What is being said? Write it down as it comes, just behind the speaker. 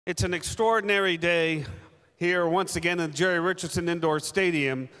It's an extraordinary day here once again in the Jerry Richardson Indoor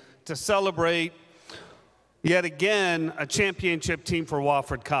Stadium to celebrate yet again a championship team for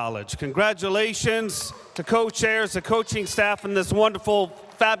Wofford College. Congratulations to co-chairs, the coaching staff, and this wonderful,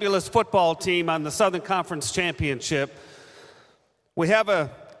 fabulous football team on the Southern Conference Championship. We have an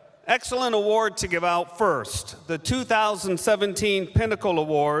excellent award to give out first, the 2017 Pinnacle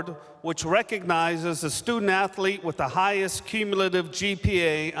Award, which recognizes a student athlete with the highest cumulative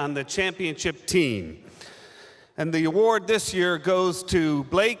GPA on the championship team. And the award this year goes to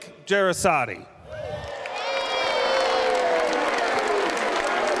Blake Gerasati.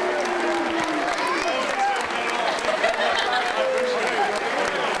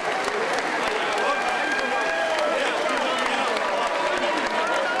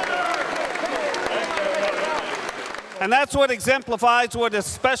 And that's what exemplifies what is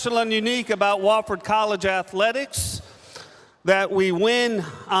special and unique about Wofford College athletics, that we win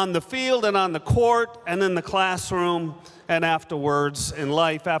on the field and on the court and in the classroom and afterwards in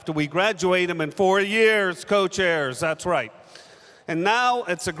life after we graduate them in 4 years, co-chairs, that's right. And now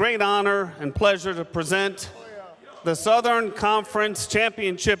it's a great honor and pleasure to present the Southern Conference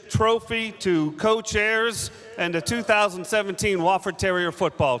Championship Trophy to co-chairs and the 2017 Wofford Terrier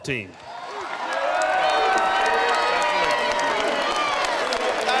football team.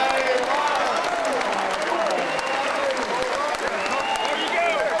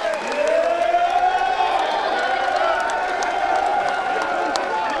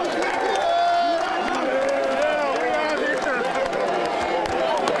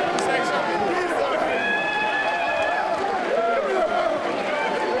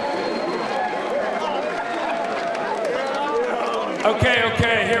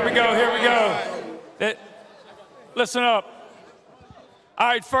 Okay, here we go. Listen up. All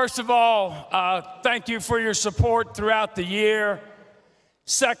right, first of all, thank you for your support throughout the year.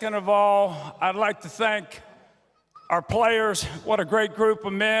 Second of all, I'd like to thank our players, what a great group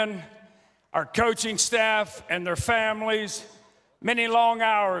of men, our coaching staff and their families. Many long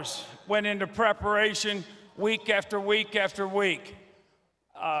hours went into preparation, week after week after week.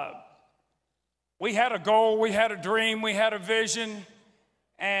 We had a goal, we had a dream, we had a vision,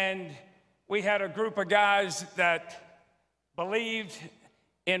 and we had a group of guys that believed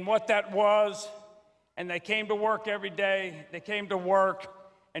in what that was, and they came to work every day. They came to work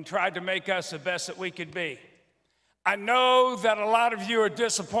and tried to make us the best that we could be. I know that a lot of you are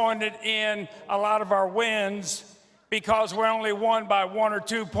disappointed in a lot of our wins because we only won by 1 or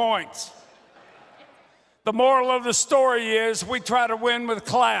 2 points. The moral of the story is we try to win with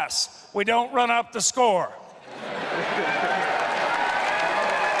class. We don't run up the score.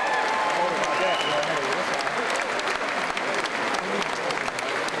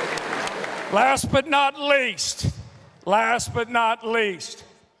 Last but not least,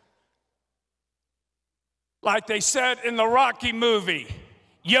 like they said in the Rocky movie,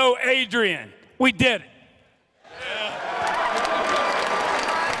 yo, Adrian, we did it.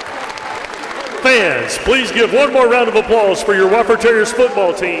 Fans, please give one more round of applause for your Wofford Terriers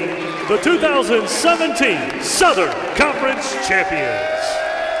football team, the 2017 Southern Conference champions.